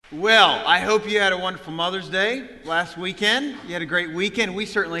Well, I hope you had a wonderful Mother's Day last weekend. You had a great weekend. We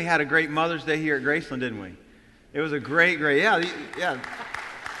certainly had a great Mother's Day here at Graceland, didn't we? It was a great, yeah.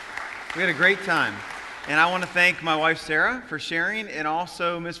 We had a great time. And I want to thank my wife, Sarah, for sharing, and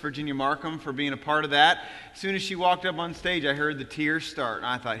also Miss Virginia Markham for being a part of that. As soon as she walked up on stage, I heard the tears start, and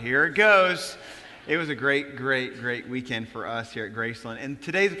I thought, here it goes. It was a great weekend for us here at Graceland. And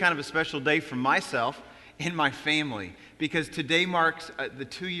today's kind of a special day for myself and my family, because today marks the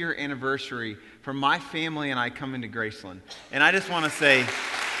 2-year anniversary for my family and I coming to Graceland. And I just want to say,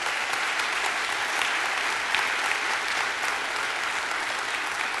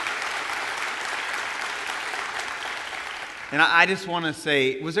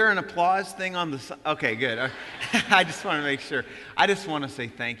 was there an applause thing on the, okay, good. I just want to make sure. I just want to say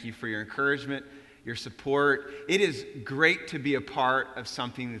thank you for your encouragement, your support. It is great to be a part of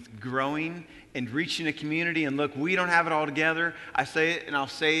something that's growing and reaching a community. And look, we don't have it all together. I say it and I'll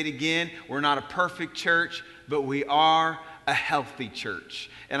say it again. We're not a perfect church, but we are a healthy church.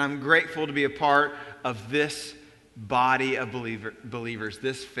 And I'm grateful to be a part of this body of believers,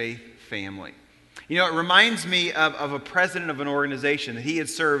 this faith family. You know, it reminds me of a president of an organization that he had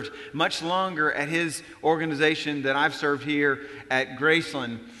served much longer at his organization than I've served here at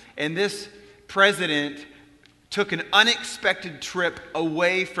Graceland. And this president took an unexpected trip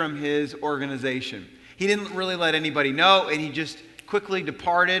away from his organization. He didn't really let anybody know, and he just quickly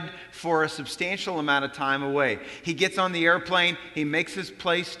departed for a substantial amount of time away. He gets on the airplane, he makes his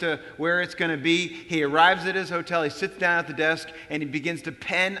place to where it's going to be, he arrives at his hotel, he sits down at the desk, and he begins to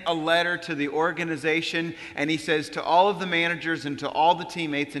pen a letter to the organization, and he says to all of the managers and to all the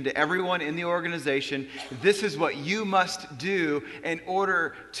teammates and to everyone in the organization, this is what you must do in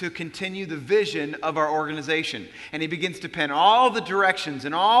order to continue the vision of our organization. And he begins to pen all the directions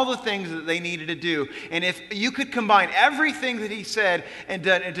and all the things that they needed to do. And if you could combine everything that he said and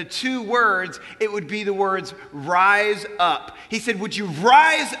done into 2 words, it would be the words rise up. He said, would you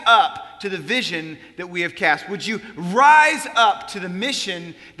rise up to the vision that we have cast? Would you rise up to the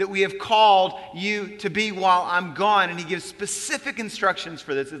mission that we have called you to be while I'm gone? And he gives specific instructions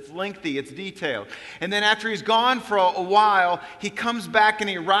for this. It's lengthy, it's detailed. And then after he's gone for a while, he comes back and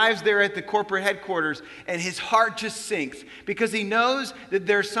he arrives there at the corporate headquarters, and his heart just sinks because he knows that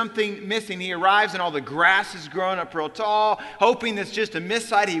there's something missing. He arrives and all the grass is growing up real tall, hoping it's just a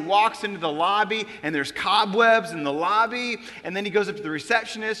missight. He walks into the lobby and there's cobwebs in the lobby, and then he goes up to the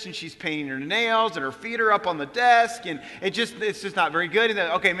receptionist and she's painting her nails and her feet are up on the desk, and it's just not very good. And then,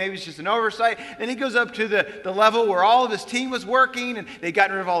 okay, maybe it's just an oversight. Then he goes up to the level where all of his team was working, and they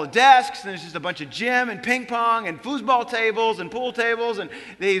got rid of all the desks, and there's just a bunch of gym and ping pong and foosball tables and pool tables, and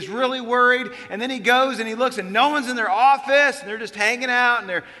he's really worried. And then he goes and he looks, and no one's in their office, and they're just hanging out and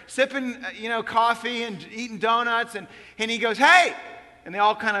they're sipping coffee and eating donuts, and he goes, hey, and they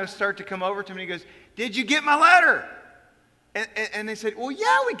all kind of start to come over to him, and he goes, did you get my letter? And they said, well,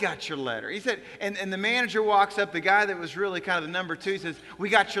 yeah, we got your letter. He said, and the manager walks up, the guy that was really kind of the number 2, says, we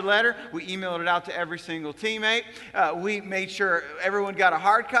got your letter. We emailed it out to every single teammate. We made sure everyone got a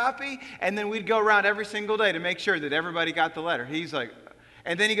hard copy, and then we'd go around every single day to make sure that everybody got the letter. He's like,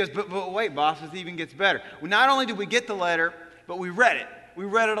 and then he goes, but wait, boss, this even gets better. Well, not only did we get the letter, but we read it. We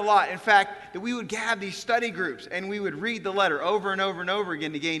read it a lot. In fact, that we would have these study groups and we would read the letter over and over and over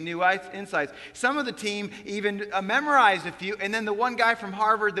again to gain new insights. Some of the team even memorized a few. And then the one guy from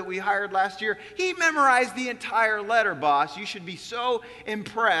Harvard that we hired last year, he memorized the entire letter, boss. You should be so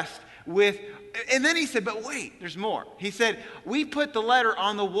impressed with. And then he said, but wait, there's more. He said, we put the letter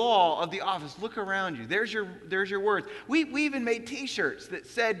on the wall of the office. Look around you. There's your words. We even made T-shirts that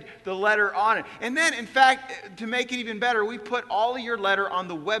said the letter on it. And then, in fact, to make it even better, we put all of your letter on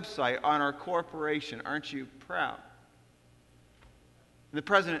the website on our corporation. Aren't you proud? And the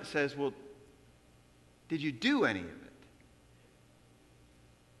president says, well, did you do any of it?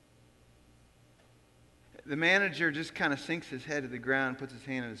 The manager just kind of sinks his head to the ground, puts his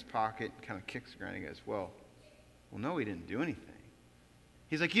hand in his pocket, kind of kicks the ground. He goes, well, no, we didn't do anything.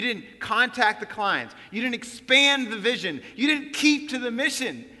 He's like, you didn't contact the clients. You didn't expand the vision. You didn't keep to the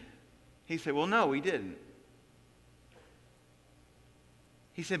mission. He said, well, no, we didn't.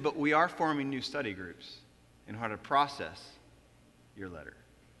 He said, but we are forming new study groups in how to process your letter.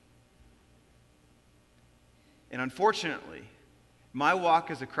 And unfortunately, my walk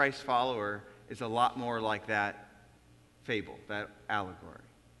as a Christ follower is a lot more like that fable, that allegory.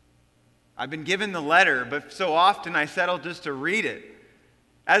 I've been given the letter, but so often I settle just to read it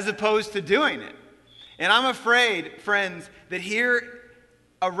as opposed to doing it. And I'm afraid, friends, that here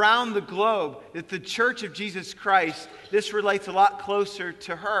around the globe, that the Church of Jesus Christ, this relates a lot closer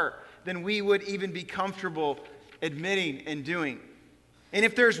to her than we would even be comfortable admitting and doing. And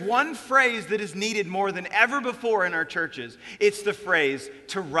if there's one phrase that is needed more than ever before in our churches, it's the phrase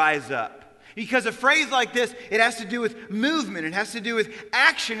to rise up. Because a phrase like this, it has to do with movement. It has to do with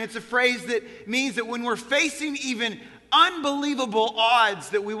action. It's a phrase that means that when we're facing even unbelievable odds,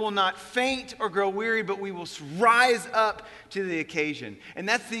 that we will not faint or grow weary, but we will rise up to the occasion. And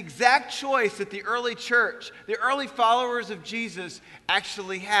that's the exact choice that the early church, the early followers of Jesus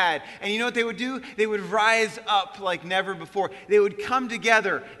actually had. And you know what they would do? They would rise up like never before. They would come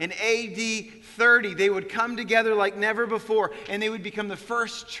together in AD 30. They would come together like never before, and they would become the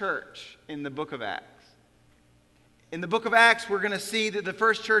first church in the book of Acts. In the book of Acts, we're going to see that the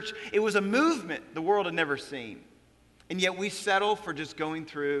first church, it was a movement the world had never seen. And yet we settle for just going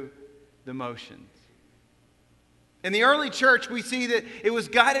through the motions. In the early church, we see that it was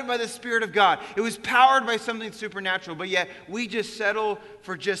guided by the Spirit of God. It was powered by something supernatural, but yet we just settle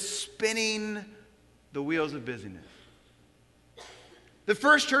for just spinning the wheels of busyness. The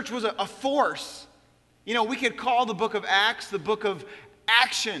first church was a force. You know, we could call the book of Acts the book of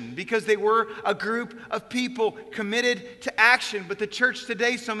action because they were a group of people committed to action. But the church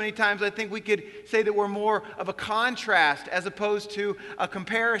today, so many times, I think we could say that we're more of a contrast as opposed to a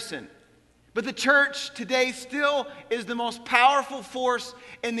comparison. But the church today still is the most powerful force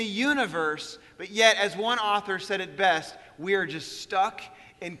in the universe. But yet, as one author said it best, we are just stuck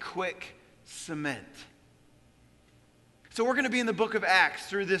in quick cement. So we're going to be in the book of Acts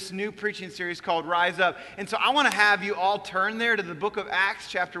through this new preaching series called Rise Up. And so I want to have you all turn there to the book of Acts,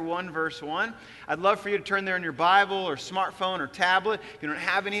 chapter 1, verse 1. I'd love for you to turn there in your Bible or smartphone or tablet. If you don't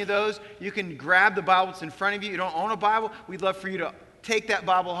have any of those, you can grab the Bible that's in front of you. You don't own a Bible, we'd love for you to take that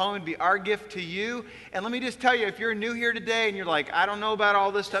Bible home and be our gift to you. And let me just tell you, if you're new here today and you're like, I don't know about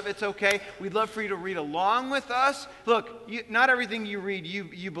all this stuff, it's okay. We'd love for you to read along with us. Look, not everything you read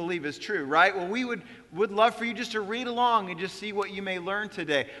you believe is true, right? Well, we would love for you just to read along and just see what you may learn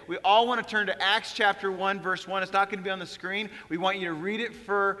today. We all want to turn to Acts chapter 1, verse 1. It's not going to be on the screen. We want you to read it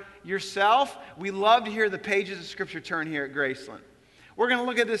for yourself. We love to hear the pages of Scripture turn here at Graceland. We're going to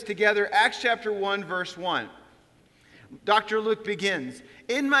look at this together. Acts chapter 1, verse 1. Dr. Luke begins,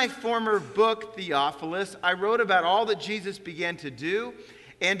 "In my former book, Theophilus, I wrote about all that Jesus began to do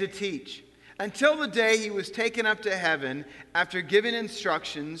and to teach, until the day he was taken up to heaven after giving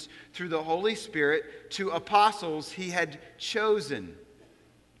instructions through the Holy Spirit to apostles he had chosen."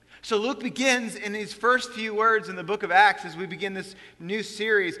 So Luke begins in these first few words in the book of Acts as we begin this new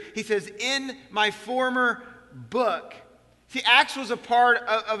series. He says, "In my former book." See, Acts was a part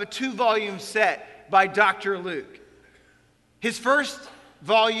of a 2-volume set by Dr. Luke. His first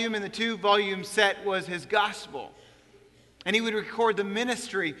volume in the 2-volume set was his gospel. And he would record the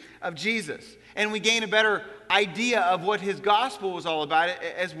ministry of Jesus. And we gain a better idea of what his gospel was all about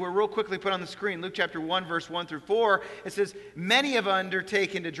as we're real quickly put on the screen. Luke chapter 1, verse 1 through 4. It says, "Many have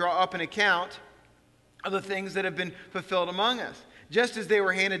undertaken to draw up an account of the things that have been fulfilled among us, just as they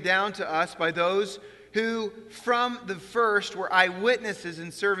were handed down to us by those who from the first were eyewitnesses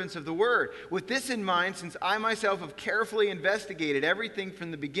and servants of the word. With this in mind, since I myself have carefully investigated everything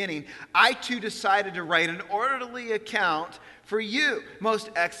from the beginning, I too decided to write an orderly account for you, most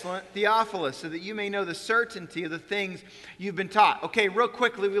excellent Theophilus, so that you may know the certainty of the things you've been taught." Okay, real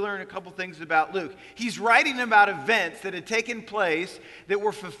quickly, we learn a couple things about Luke. He's writing about events that had taken place that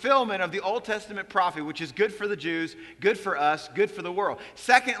were fulfillment of the Old Testament prophet, which is good for the Jews, good for us, good for the world.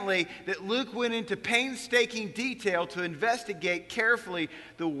 Secondly, that Luke went into painstaking detail to investigate carefully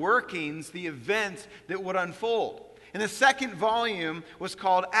the workings, the events that would unfold. And the second volume was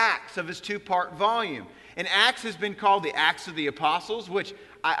called Acts, of his 2-part volume. And Acts has been called the Acts of the Apostles, which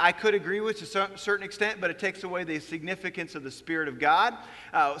I could agree with to a certain extent, but it takes away the significance of the Spirit of God.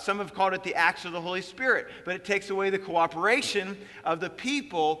 Some have called it the Acts of the Holy Spirit, but it takes away the cooperation of the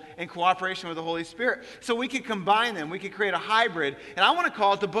people in cooperation with the Holy Spirit. So we could combine them. We could create a hybrid. And I want to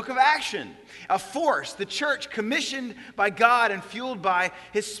call it the Book of Action, a force, the church commissioned by God and fueled by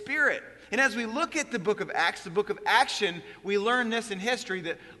His Spirit. And as we look at the book of Acts, the book of action, we learn this in history,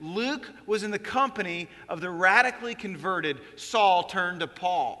 that Luke was in the company of the radically converted Saul turned to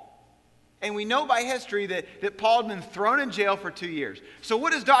Paul. And we know by history that Paul had been thrown in jail for 2 years. So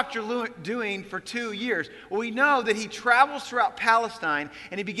what is Dr. Luke doing for 2 years? Well, we know that he travels throughout Palestine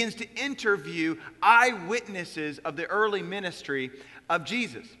and he begins to interview eyewitnesses of the early ministry of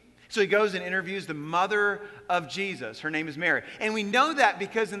Jesus. So he goes and interviews the mother of Jesus. Her name is Mary. And we know that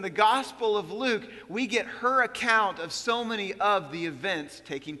because in the Gospel of Luke, we get her account of so many of the events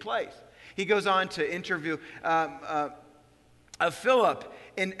taking place. He goes on to interview Philip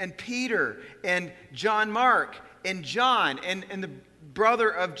and Peter and John Mark and John and the brother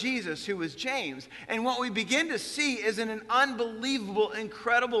of Jesus, who was James. And what we begin to see is an unbelievable,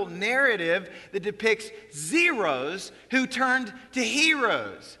 incredible narrative that depicts zeros who turned to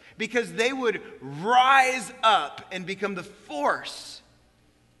heroes because they would rise up and become the force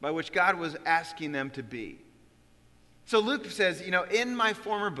by which God was asking them to be. So Luke says, in my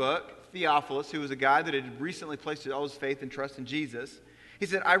former book, Theophilus, who was a guy that had recently placed all his faith and trust in Jesus, he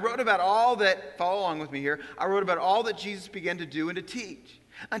said, I wrote about all that, follow along with me here, I wrote about all that Jesus began to do and to teach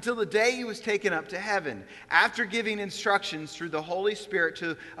until the day he was taken up to heaven, after giving instructions through the Holy Spirit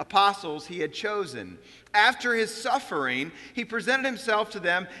to apostles he had chosen. After his suffering, he presented himself to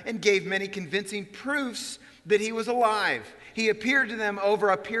them and gave many convincing proofs that he was alive. He appeared to them over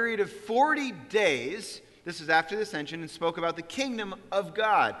a period of 40 days. This is after the ascension, and spoke about the kingdom of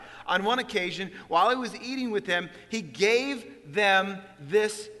God. On one occasion, while he was eating with them, he gave them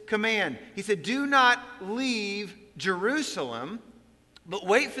this command. He said, do not leave Jerusalem, but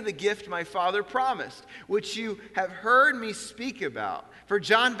wait for the gift my Father promised, which you have heard me speak about. For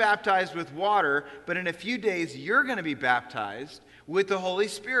John baptized with water, but in a few days you're going to be baptized with the Holy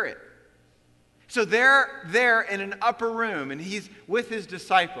Spirit. So they're there in an upper room, and he's with his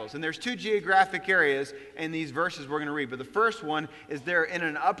disciples. And there's two geographic areas in these verses we're going to read. But the first one is they're in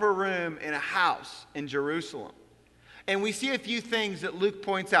an upper room in a house in Jerusalem. And we see a few things that Luke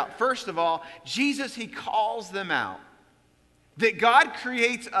points out. First of all, Jesus, he calls them out. That God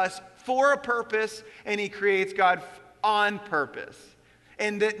creates us for a purpose, and he creates God on purpose.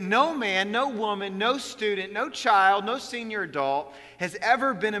 And that no man, no woman, no student, no child, no senior adult has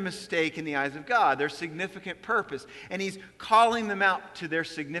ever been a mistake in the eyes of God. Their significant purpose. And he's calling them out to their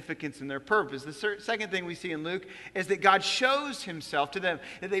significance and their purpose. The second thing we see in Luke is that God shows himself to them.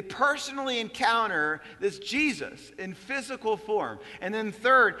 That they personally encounter this Jesus in physical form. And then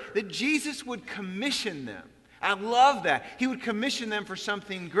third, that Jesus would commission them. I love that. He would commission them for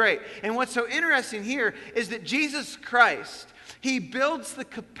something great. And what's so interesting here is that Jesus Christ, he builds the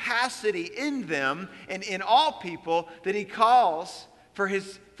capacity in them and in all people that he calls for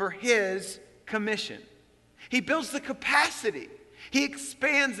his commission. He builds the capacity. He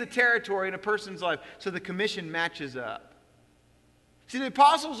expands the territory in a person's life so the commission matches up. See, the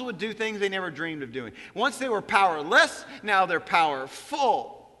apostles would do things they never dreamed of doing. Once they were powerless, now they're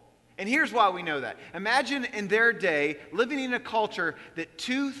powerful. And here's why we know that. Imagine in their day living in a culture that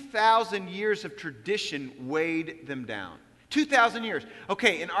 2,000 years of tradition weighed them down. 2,000 years.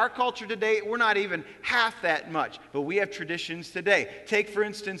 Okay, in our culture today, we're not even half that much, but we have traditions today. Take, for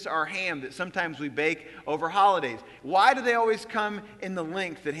instance, our ham that sometimes we bake over holidays. Why do they always come in the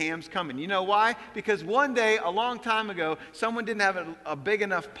length that hams come in? You know why? Because one day, a long time ago, someone didn't have a big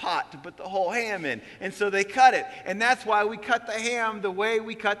enough pot to put the whole ham in, and so they cut it. And that's why we cut the ham the way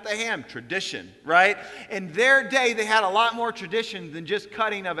we cut the ham. Tradition, right? In their day, they had a lot more tradition than just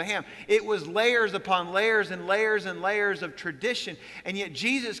cutting of a ham. It was layers upon layers and layers and layers of tradition, and yet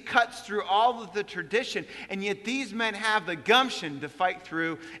Jesus cuts through all of the tradition, and yet these men have the gumption to fight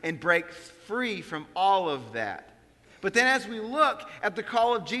through and break free from all of that. But then as we look at the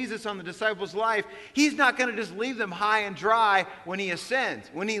call of Jesus on the disciples' life, he's not going to just leave them high and dry when he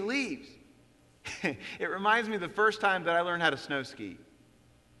ascends, when he leaves. It reminds me of the first time that I learned how to snow ski.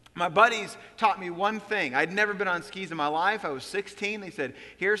 My buddies taught me one thing. I'd never been on skis in my life. I was 16. They said,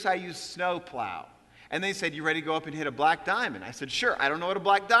 here's how you use snow plow. And they said, you ready to go up and hit a black diamond? I said, sure. I don't know what a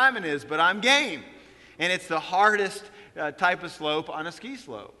black diamond is, but I'm game. And it's the hardest type of slope on a ski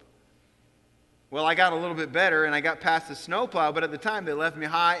slope. Well, I got a little bit better, and I got past the snowplow, but at the time, they left me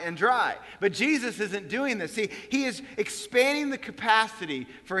high and dry. But Jesus isn't doing this. See, he is expanding the capacity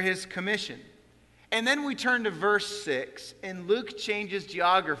for his commission. And then we turn to verse 6, and Luke changes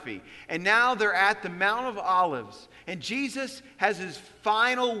geography. And now they're at the Mount of Olives. And Jesus has his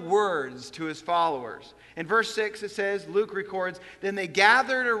final words to his followers. In verse 6 it says, Luke records, then they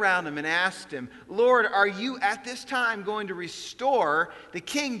gathered around him and asked him, Lord, are you at this time going to restore the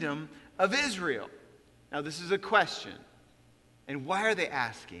kingdom of Israel? Now this is a question. And why are they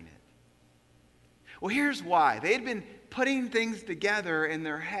asking it? Well, here's why. They had been putting things together in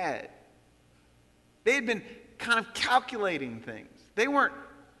their head. They had been kind of calculating things. They weren't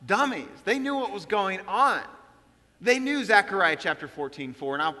dummies. They knew what was going on. They knew Zechariah chapter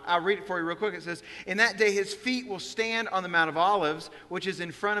 14:4, and I'll read it for you real quick. It says, in that day his feet will stand on the Mount of Olives, which is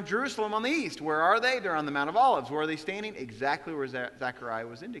in front of Jerusalem on the east. Where are they? They're on the Mount of Olives. Where are they standing? Exactly where Zechariah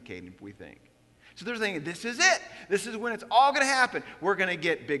was indicating, we think. So they're thinking, this is it. This is when it's all going to happen. We're going to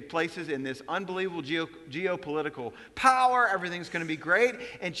get big places in this unbelievable geopolitical power. Everything's going to be great.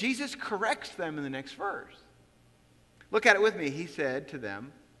 And Jesus corrects them in the next verse. Look at it with me. He said to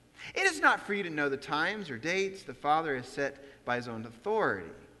them, it is not for you to know the times or dates the Father has set by his own authority.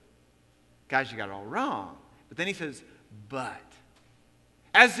 Guys, you got it all wrong. But then he says, but.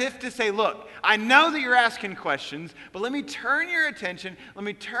 As if to say, look, I know that you're asking questions, but let me turn your attention, let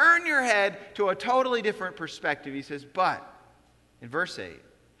me turn your head to a totally different perspective. He says, but, in verse 8,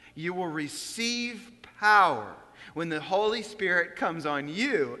 you will receive power when the Holy Spirit comes on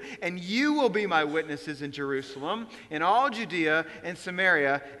you, and you will be my witnesses in Jerusalem, in all Judea and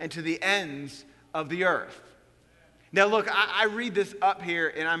Samaria, and to the ends of the earth. Now look, I read this up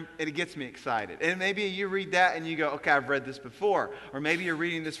here and it gets me excited. And maybe you read that and you go, okay, I've read this before. Or maybe you're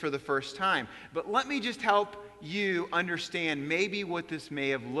reading this for the first time. But let me just help you understand maybe what this may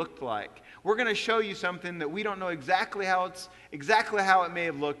have looked like. We're going to show you something that we don't know exactly how it may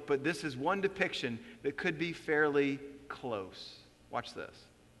have looked, but this is one depiction that could be fairly close. Watch this.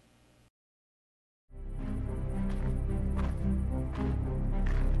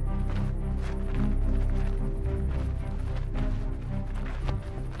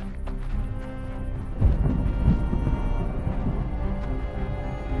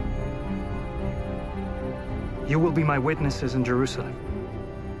 You will be my witnesses in Jerusalem,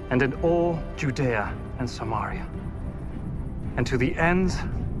 and in all Judea and Samaria, and to the ends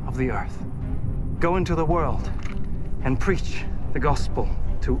of the earth. Go into the world and preach the gospel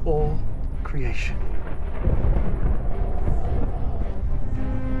to all creation.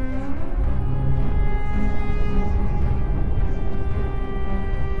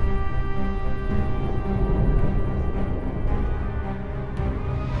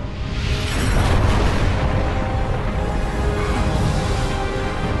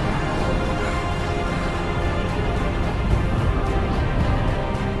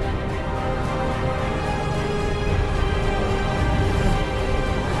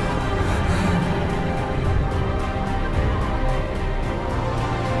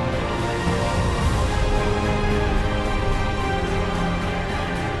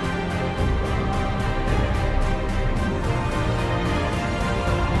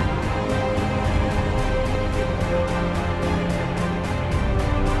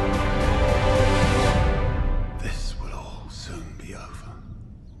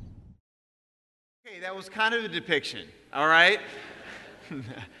 That was kind of a depiction, all right?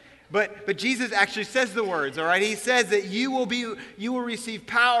 But Jesus actually says the words, all right? He says that you will receive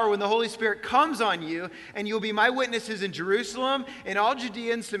power when the Holy Spirit comes on you, and you will be my witnesses in Jerusalem, in all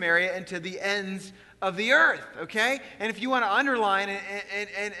Judea and Samaria, and to the ends of the earth, okay? And if you want to underline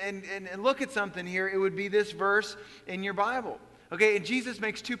and look at something here, it would be this verse in your Bible. Okay, and Jesus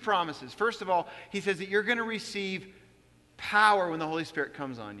makes two promises. First of all, he says that you're going to receive power when the Holy Spirit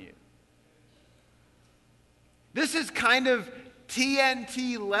comes on you. This is kind of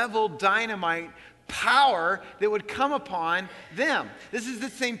TNT level dynamite power that would come upon them. This is the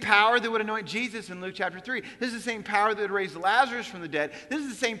same power that would anoint Jesus in Luke chapter 3. This is the same power that would raise Lazarus from the dead. This is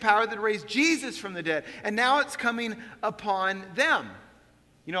the same power that raised Jesus from the dead. And now it's coming upon them.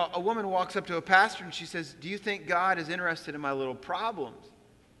 You know, a woman walks up to a pastor and she says, "Do you think God is interested in my little problems?"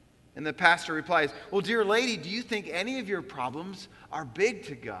 And the pastor replies, "Well, dear lady, do you think any of your problems are big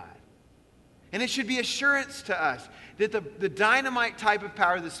to God?" And it should be assurance to us that the dynamite type of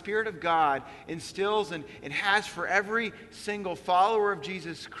power the Spirit of God instills and has for every single follower of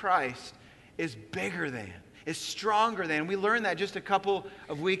Jesus Christ is bigger than, is stronger than. We learned that just a couple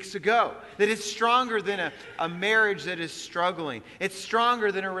of weeks ago. That it's stronger than a marriage that is struggling. It's stronger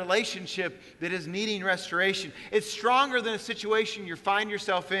than a relationship that is needing restoration. It's stronger than a situation you find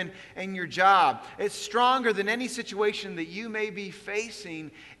yourself in your job. It's stronger than any situation that you may be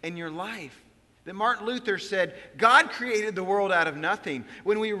facing in your life. That Martin Luther said, God created the world out of nothing.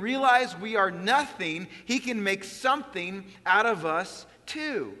 When we realize we are nothing, He can make something out of us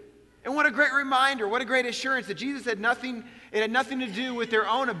too. And what a great reminder, what a great assurance that Jesus had nothing, it had nothing to do with their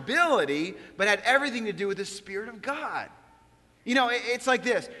own ability, but had everything to do with the Spirit of God. You know, it's like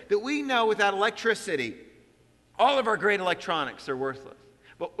this, that we know without electricity, all of our great electronics are worthless.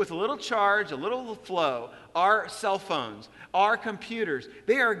 But with a little charge, a little flow, our cell phones, our computers,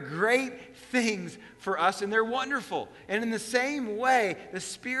 they are great things for us and they're wonderful. And in the same way, the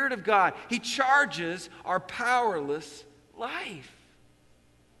Spirit of God, He charges our powerless life.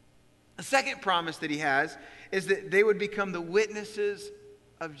 The second promise that He has is that they would become the witnesses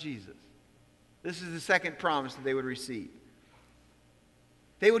of Jesus. This is the second promise that they would receive.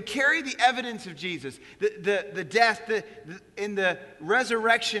 They would carry the evidence of Jesus, the death, and the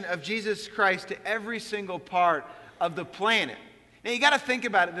resurrection of Jesus Christ to every single part of the planet. Now you got to think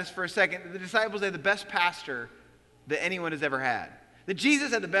about this for a second. The disciples had the best pastor that anyone has ever had. That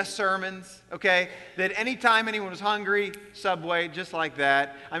Jesus had the best sermons, okay? That anytime anyone was hungry, Subway, just like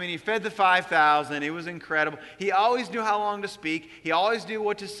that. I mean, he fed the 5,000. It was incredible. He always knew how long to speak. He always knew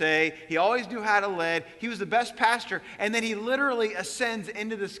what to say. He always knew how to lead. He was the best pastor. And then he literally ascends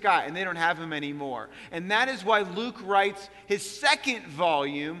into the sky, and they don't have him anymore. And that is why Luke writes his second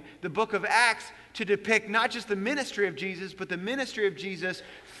volume, the book of Acts, to depict not just the ministry of Jesus, but the ministry of Jesus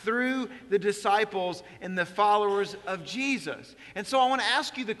through the disciples and the followers of Jesus. And so I want to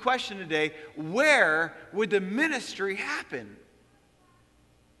ask you the question today, where would the ministry happen?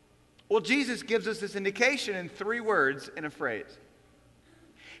 Well, Jesus gives us this indication in 3 words in a phrase.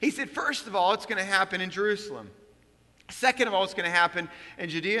 He said, first of all, it's going to happen in Jerusalem. Second of all, it's going to happen in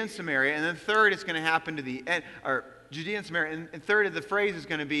Judea and Samaria. And then third, it's going to happen to the end, or Judea and Samaria. And third of the phrase is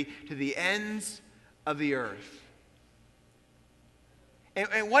going to be to the ends of the earth.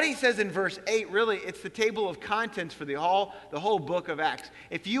 And what he says in verse 8, really, it's the table of contents for the whole book of Acts.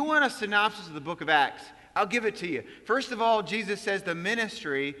 If you want a synopsis of the book of Acts, I'll give it to you. First of all, Jesus says the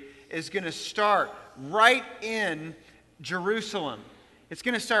ministry is going to start right in Jerusalem. It's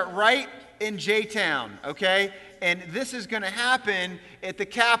going to start right in J-Town, okay? And this is going to happen at the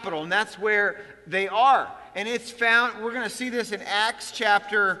capital, and that's where they are. And it's found, we're going to see this in Acts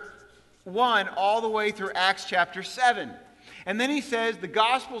chapter 1 all the way through Acts chapter 7. And then he says the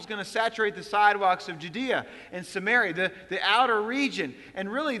gospel is going to saturate the sidewalks of Judea and Samaria, the outer region.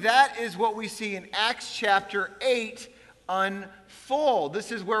 And really that is what we see in Acts chapter 8 unfold.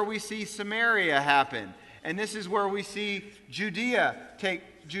 This is where we see Samaria happen. And this is where we see Judea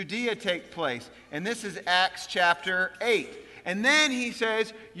take place. And this is Acts chapter 8. And then he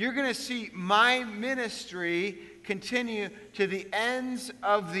says, you're going to see my ministry continue to the ends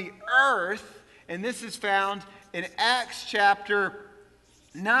of the earth. And this is found in Acts chapter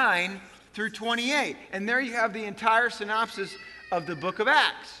 9 through 28. And there you have the entire synopsis of the book of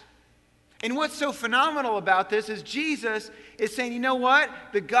Acts. And what's so phenomenal about this is Jesus is saying, you know what?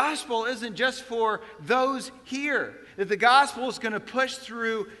 The gospel isn't just for those here. That the gospel is going to push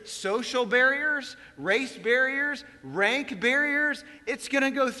through social barriers, race barriers, rank barriers. It's going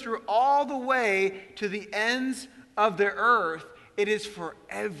to go through all the way to the ends of the earth. It is for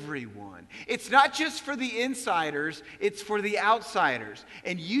everyone. It's not just for the insiders, it's for the outsiders.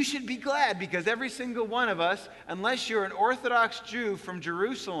 And you should be glad because every single one of us, unless you're an Orthodox Jew from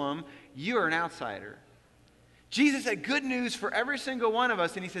Jerusalem, you're an outsider. Jesus had good news for every single one of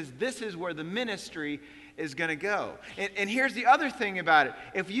us, and he says this is where the ministry is going to go. And here's the other thing about it.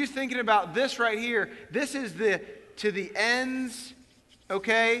 If you're thinking about this right here, this is to the ends,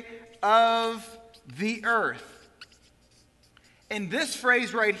 okay, of the earth. And this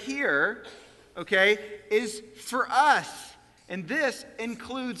phrase right here, okay, is for us. And this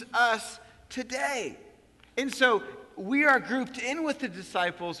includes us today. And so we are grouped in with the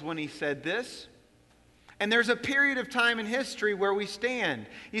disciples when he said this. And there's a period of time in history where we stand.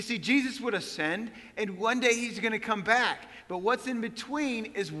 You see, Jesus would ascend, and one day he's going to come back. But what's in between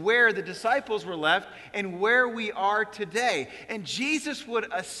is where the disciples were left and where we are today. And Jesus would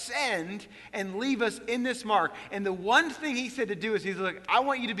ascend and leave us in this mark. And the one thing he said to do is, he's like, I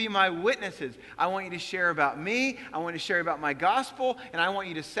want you to be my witnesses. I want you to share about me. I want you to share about my gospel. And I want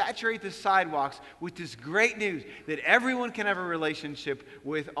you to saturate the sidewalks with this great news that everyone can have a relationship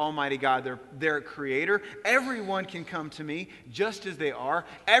with Almighty God, their creator. Everyone can come to me just as they are.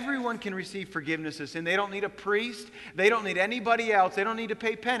 Everyone can receive forgiveness of sin. They don't need a priest. They don't need anybody else. They don't need to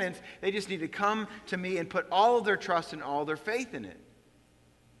pay penance. They just need to come to me and put all of their trust and all their faith in it.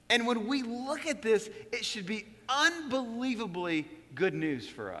 And when we look at this, it should be unbelievably good news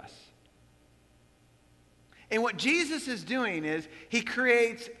for us. And what Jesus is doing is he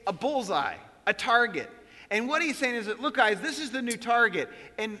creates a bullseye, a target. And what he's saying is that, look, guys, this is the new target.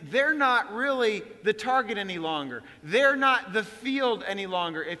 And they're not really the target any longer. They're not the field any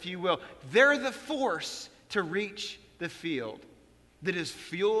longer, if you will. They're the force to reach the field that is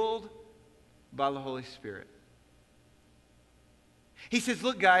fueled by the Holy Spirit. He says,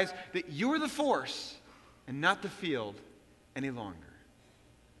 look, guys, that you're the force and not the field any longer.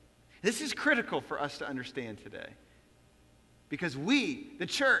 This is critical for us to understand today. Because we, the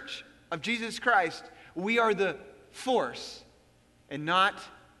church of Jesus Christ, we are the force and not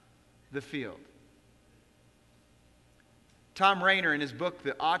the field. Tom Rainer, in his book,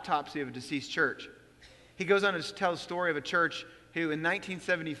 The Autopsy of a Deceased Church, he goes on to tell the story of a church who in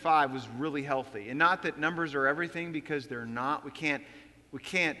 1975 was really healthy. And not that numbers are everything, because they're not. We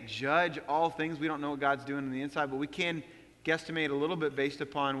can't judge all things. We don't know what God's doing on the inside, but we can guesstimate a little bit based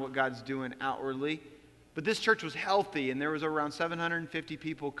upon what God's doing outwardly. But this church was healthy, and there was around 750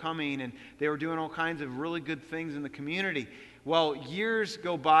 people coming, and they were doing all kinds of really good things in the community. Well, years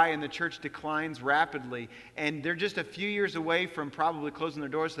go by and the church declines rapidly, and they're just a few years away from probably closing their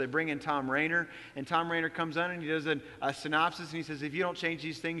doors, so they bring in Tom Rainer, and Tom Rainer comes on and he does a synopsis, and he says, if you don't change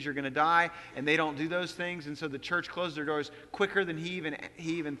these things, you're going to die, and they don't do those things, and so the church closed their doors quicker than he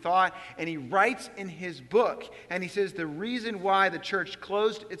even thought, and he writes in his book, and he says the reason why the church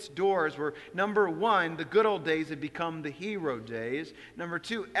closed its doors were, number one, the good old days had become the hero days, number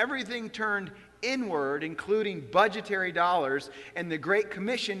two, everything turned inward, including budgetary dollars, and the Great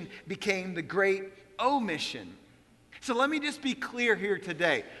Commission became the Great Omission. So let me just be clear here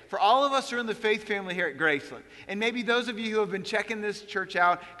today. For all of us who are in the faith family here at Graceland, and maybe those of you who have been checking this church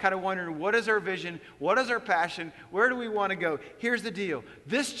out, kind of wondering, what is our vision? What is our passion? Where do we want to go? Here's the deal.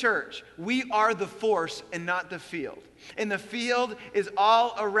 This church, we are the force and not the field. And the field is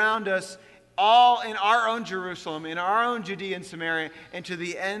all around us, all in our own Jerusalem, in our own Judea and Samaria, and to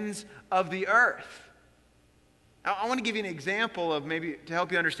the ends of the earth. I want to give you an example of maybe to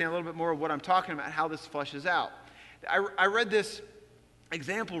help you understand a little bit more of what I'm talking about, how this fleshes out. I read this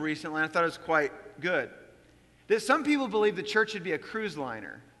example recently, and I thought it was quite good. That some people believe the church should be a cruise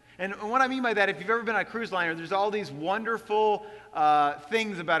liner. And what I mean by that, if you've ever been on a cruise liner, there's all these wonderful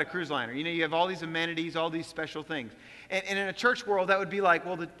things about a cruise liner. You know, you have all these amenities, all these special things. And in a church world, that would be like,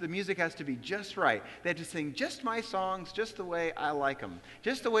 well, the music has to be just right. They have to sing just my songs, just the way I like them.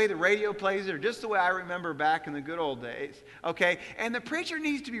 Just the way the radio plays it, or just the way I remember back in the good old days. Okay? And the preacher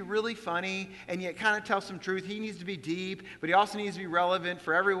needs to be really funny, and yet kind of tell some truth. He needs to be deep, but he also needs to be relevant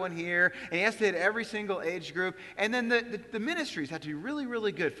for everyone here. And he has to hit every single age group. And then the ministries have to be really,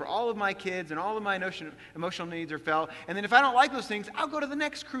 really good for all of my kids, and all of my emotional needs are felt. And then if I don't like those things, I'll go to the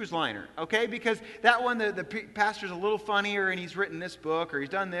next cruise liner. Okay? Because that one, the pastor's a little funnier, and he's written this book, or he's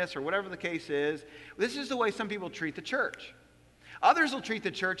done this, or whatever the case is. This is the way some people treat the church. Others will treat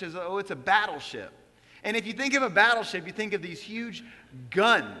the church as, oh, it's a battleship. And if you think of a battleship, you think of these huge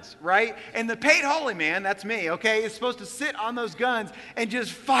guns, right? And the paid holy man, that's me, okay, is supposed to sit on those guns and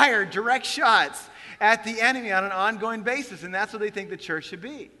just fire direct shots at the enemy on an ongoing basis. And that's what they think the church should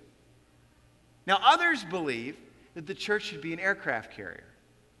be. Now, others believe that the church should be an aircraft carrier.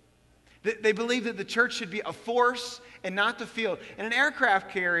 They believe that the church should be a force and not the field. And an aircraft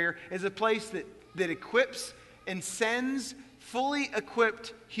carrier is a place that equips and sends fully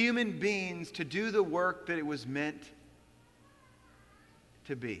equipped human beings to do the work that it was meant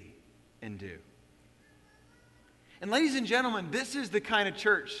to be and do. And ladies and gentlemen, this is the kind of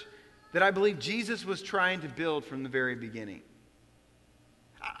church that I believe Jesus was trying to build from the very beginning.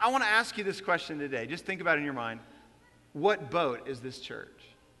 I want to ask you this question today. Just think about it in your mind. What boat is this church?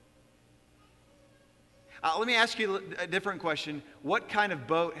 Let me ask you a different question. What kind of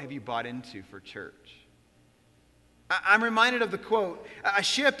boat have you bought into for church? I'm reminded of the quote, a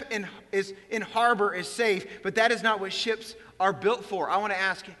ship in harbor is safe, but that is not what ships are built for. I want to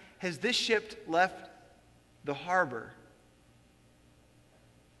ask, has this ship left the harbor?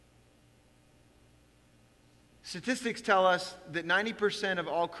 Statistics tell us that 90% of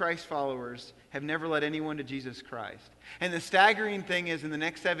all Christ followers have never led anyone to Jesus Christ. And the staggering thing is, in the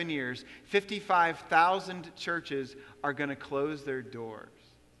next 7 years, 55,000 churches are going to close their doors.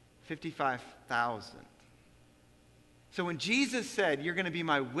 55,000. So when Jesus said, you're going to be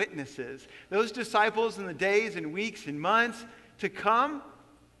my witnesses, those disciples in the days and weeks and months to come,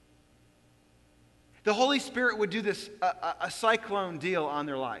 the Holy Spirit would do this, a cyclone deal on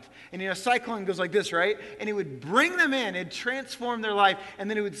their life. And you know, a cyclone goes like this, right? And it would bring them in, it'd transform their life, and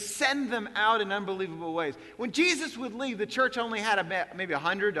then it would send them out in unbelievable ways. When Jesus would leave, the church only had maybe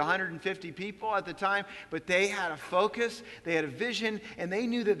 100 to 150 people at the time, but they had a focus, they had a vision, and they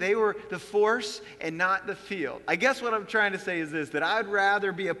knew that they were the force and not the field. I guess what I'm trying to say is this, that I'd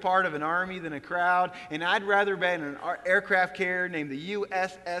rather be a part of an army than a crowd, and I'd rather be in an aircraft carrier named the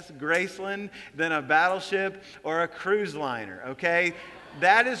USS Graceland than a battleship or a cruise liner, okay?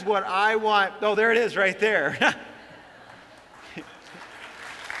 That is what I want. Oh, there it is right there.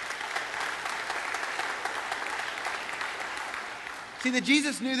 See, that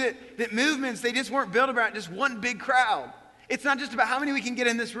Jesus knew that movements, they just weren't built about just one big crowd. It's not just about how many we can get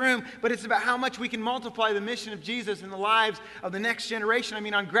in this room, but it's about how much we can multiply the mission of Jesus in the lives of the next generation. I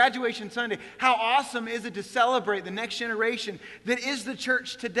mean, on graduation Sunday, how awesome is it to celebrate the next generation that is the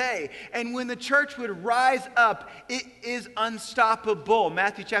church today? And when the church would rise up, it is unstoppable.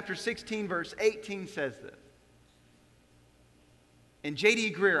 Matthew chapter 16, verse 18 says this. And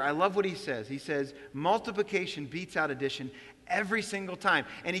J.D. Greear, I love what he says. He says, multiplication beats out addition every single time.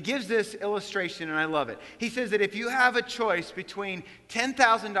 And he gives this illustration, and I love it. He says that if you have a choice between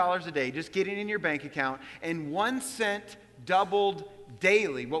 $10,000 a day, just getting in your bank account, and 1 cent doubled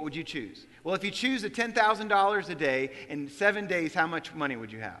daily, what would you choose? Well, if you choose the $10,000 a day, in 7 days, how much money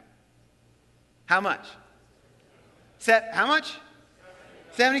would you have? How much? How much?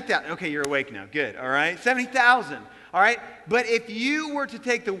 70,000. Okay, you're awake now. Good. All right. 70,000. All right. But if you were to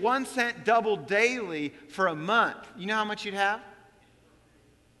take the 1 cent double daily for a month, you know how much you'd have?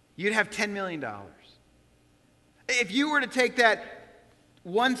 You'd have $10 million. If you were to take that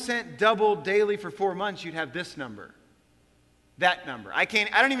 1 cent double daily for 4 months, you'd have this number. That number. I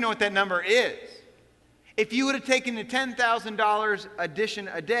don't even know what that number is. If you would have taken the $10,000 addition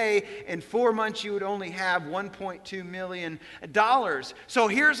a day, in 4 months you would only have $1.2 million. So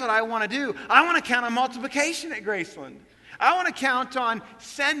here's what I want to do. I want to count on multiplication at Graceland. I want to count on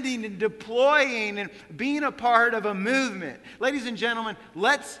sending and deploying and being a part of a movement. Ladies and gentlemen,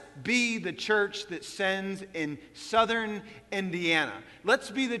 let's be the church that sends in southern Indiana. Let's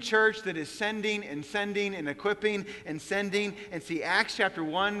be the church that is sending and equipping and sending and see Acts chapter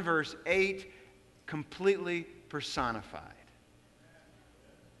 1 verse 8 completely personified.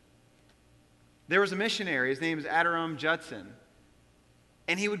 There was a missionary, his name is Adoniram Judson,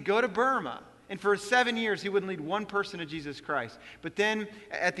 and he would go to Burma. And for 7 years, he wouldn't lead one person to Jesus Christ. But then,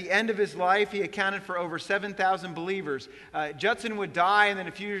 at the end of his life, he accounted for over 7,000 believers. Judson would die, and then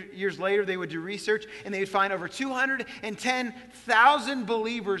a few years later, they would do research, and they would find over 210,000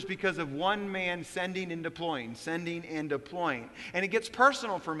 believers because of one man sending and deploying. And it gets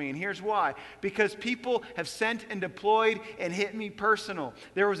personal for me, and here's why. Because people have sent and deployed and hit me personal.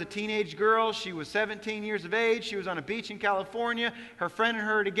 There was a teenage girl. She was 17 years of age. She was on a beach in California. Her friend and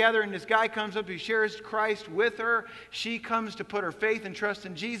her are together, and this guy comes up. He shares Christ with her. She comes to put her faith and trust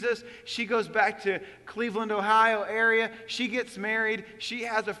in Jesus. She goes back to Cleveland, Ohio area. She gets married. She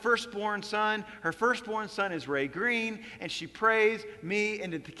has a firstborn son. Her firstborn son is Ray Green, and she prays me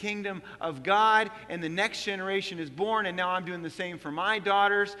into the kingdom of God, and the next generation is born, and now I'm doing the same for my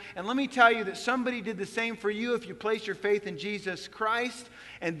daughters. And let me tell you that somebody did the same for you if you place your faith in Jesus Christ,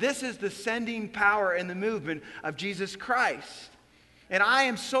 and this is the sending power and the movement of Jesus Christ. And I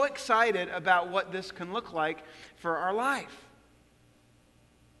am so excited about what this can look like for our life.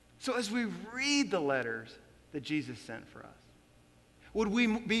 So as we read the letters that Jesus sent for us, would we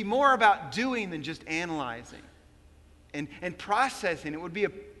be more about doing than just analyzing and processing? It would be a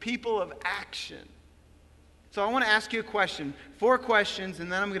people of action. So I want to ask you a question, 4 questions,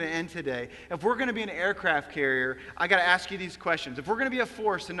 and then I'm going to end today. If we're going to be an aircraft carrier, I got to ask you these questions. If we're going to be a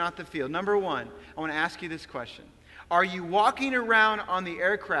force and not the field, number 1, I want to ask you this question. Are you walking around on the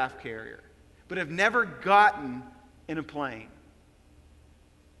aircraft carrier, but have never gotten in a plane?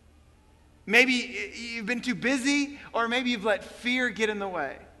 Maybe you've been too busy, or maybe you've let fear get in the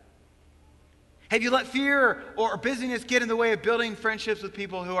way. Have you let fear or busyness get in the way of building friendships with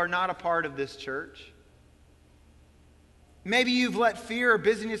people who are not a part of this church? Maybe you've let fear or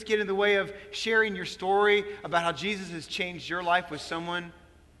busyness get in the way of sharing your story about how Jesus has changed your life with someone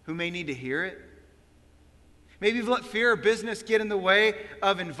who may need to hear it. Maybe you've let fear or business get in the way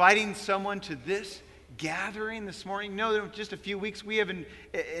of inviting someone to this gathering this morning. You know, in just a few weeks, we have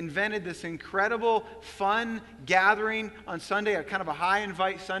invented this incredible, fun gathering on Sunday, a kind of a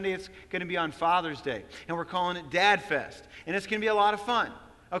high-invite Sunday. It's going to be on Father's Day, and we're calling it Dad Fest, and it's going to be a lot of fun.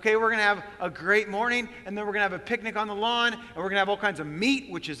 Okay, we're going to have a great morning, and then we're going to have a picnic on the lawn, and we're going to have all kinds of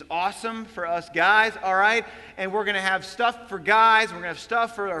meat, which is awesome for us guys, all right? And we're going to have stuff for guys, and we're going to have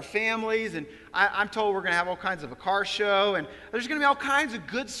stuff for our families, and I'm told we're going to have all kinds of a car show, and there's going to be all kinds of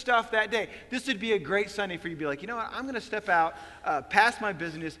good stuff that day. This would be a great Sunday for you to be like, you know what, I'm going to step out, past my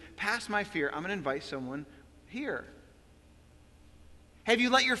business, past my fear. I'm going to invite someone here. Have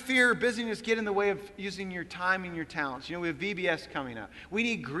you let your fear or busyness get in the way of using your time and your talents? You know, we have VBS coming up. We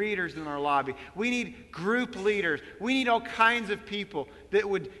need greeters in our lobby. We need group leaders. We need all kinds of people that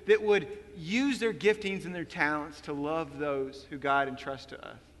would use their giftings and their talents to love those who God entrusts to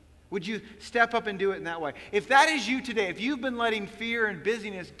us. Would you step up and do it in that way? If that is you today, if you've been letting fear and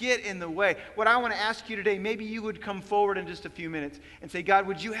busyness get in the way, what I want to ask you today, maybe you would come forward in just a few minutes and say, God,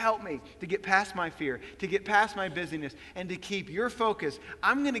 would you help me to get past my fear, to get past my busyness, and to keep your focus?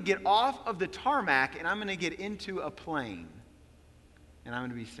 I'm going to get off of the tarmac, and I'm going to get into a plane, and I'm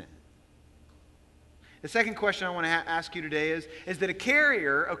going to be sent. The second question I want to ask you today is that a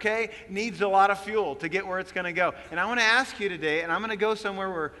carrier, okay, needs a lot of fuel to get where it's going to go. And I want to ask you today, and I'm going to go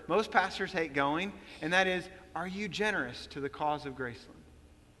somewhere where most pastors hate going, and that is, are you generous to the cause of Graceland?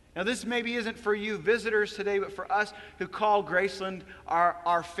 Now, this maybe isn't for you visitors today, but for us who call Graceland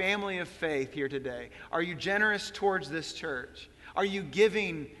our family of faith here today. Are you generous towards this church? Are you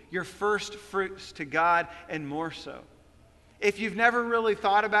giving your first fruits to God and more so? If you've never really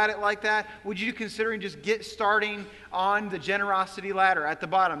thought about it like that, would you consider just starting on the generosity ladder at the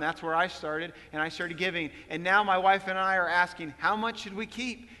bottom? That's where I started, and I started giving. And now my wife and I are asking, how much should we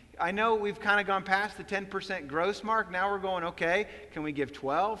keep? I know we've kind of gone past the 10% gross mark. Now we're going, okay, can we give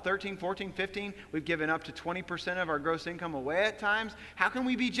 12, 13, 14, 15? We've given up to 20% of our gross income away at times. How can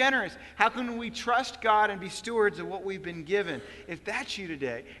we be generous? How can we trust God and be stewards of what we've been given? If that's you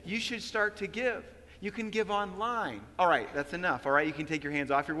today, you should start to give. You can give online. All right, that's enough. All right, you can take your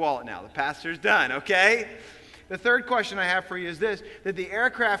hands off your wallet now. The pastor's done, okay? The third question I have for you is this, that the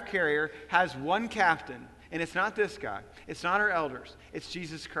aircraft carrier has one captain, and it's not this guy. It's not our elders. It's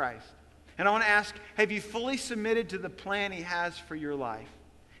Jesus Christ. And I want to ask, have you fully submitted to the plan he has for your life?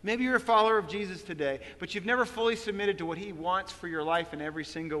 Maybe you're a follower of Jesus today, but you've never fully submitted to what he wants for your life in every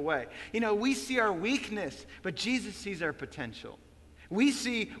single way. You know, we see our weakness, but Jesus sees our potential. We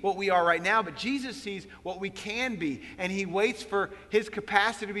see what we are right now, but Jesus sees what we can be, and he waits for his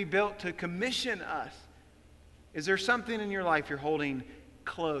capacity to be built to commission us. Is there something in your life you're holding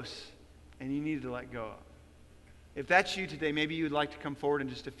close and you need to let go of? If that's you today, maybe you'd like to come forward in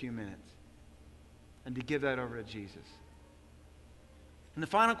just a few minutes and to give that over to Jesus. And the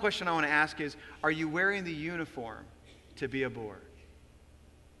final question I want to ask is, are you wearing the uniform to be aboard?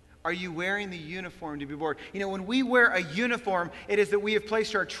 Are you wearing the uniform to be aboard? You know, when we wear a uniform, it is that we have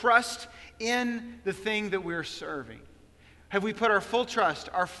placed our trust in the thing that we're serving. Have we put our full trust,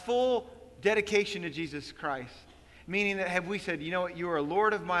 our full dedication to Jesus Christ? Meaning that have we said, you know what, you are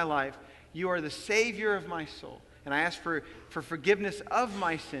Lord of my life, you are the Savior of my soul, and I ask for forgiveness of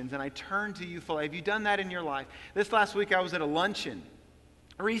my sins, and I turn to you fully. Have you done that in your life? This last week I was at a luncheon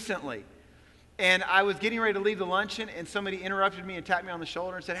recently. And I was getting ready to leave the luncheon, and somebody interrupted me and tapped me on the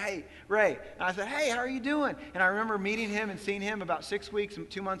shoulder and said, "Hey, Ray." And I said, "Hey, how are you doing?" And I remember meeting him and seeing him about 6 weeks,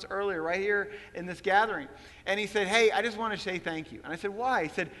 2 months earlier, right here in this gathering. And he said, "Hey, I just want to say thank you." And I said, "Why?" He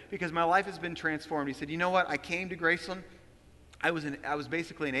said, "Because my life has been transformed." He said, "You know what? I came to Graceland. I was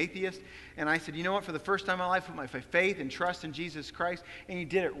basically an atheist, and I said, you know what, for the first time in my life, I put my faith and trust in Jesus Christ, and he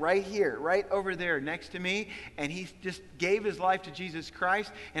did it right here, right over there next to me, and he just gave his life to Jesus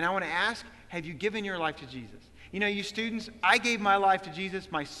Christ, and I want to ask, have you given your life to Jesus? You know, you students, I gave my life to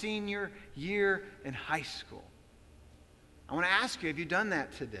Jesus my senior year in high school. I want to ask you, have you done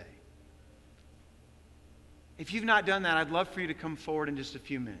that today? If you've not done that, I'd love for you to come forward in just a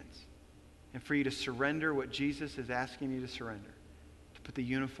few minutes and for you to surrender what Jesus is asking you to surrender, to put the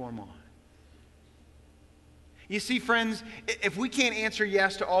uniform on. You see, friends, if we can't answer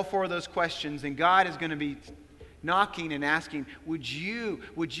yes to all four of those questions, then God is going to be knocking and asking, would you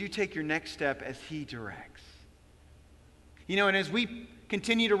take your next step as he directs? You know, and as we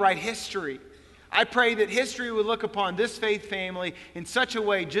continue to write history, I pray that history would look upon this faith family in such a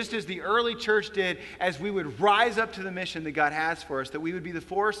way, just as the early church did, as we would rise up to the mission that God has for us, that we would be the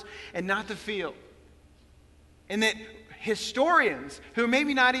force and not the field. And that historians, who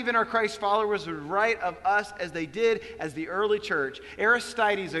maybe not even are Christ followers, would write of us as they did as the early church.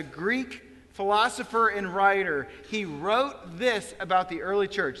 Aristides, a Greek philosopher and writer, he wrote this about the early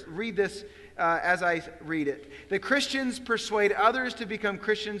church. Read this as I read it. The Christians persuade others to become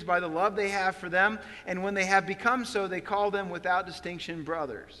Christians by the love they have for them, and when they have become so, they call them without distinction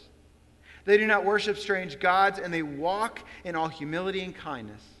brothers. They do not worship strange gods, and they walk in all humility and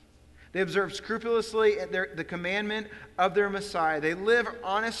kindness. They observe scrupulously the commandment of their Messiah. They live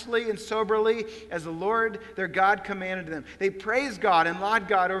honestly and soberly as the Lord their God commanded them. They praise God and laud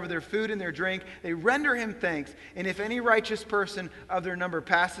God over their food and their drink. They render him thanks. And if any righteous person of their number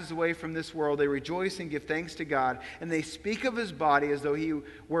passes away from this world, they rejoice and give thanks to God. And they speak of his body as though he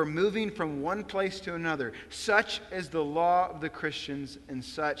were moving from one place to another. Such is the law of the Christians, and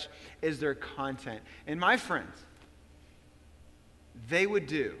such is their content. And my friends, they would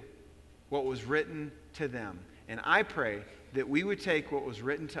do what was written to them. And I pray that we would take what was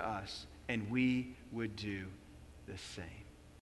written to us and we would do the same.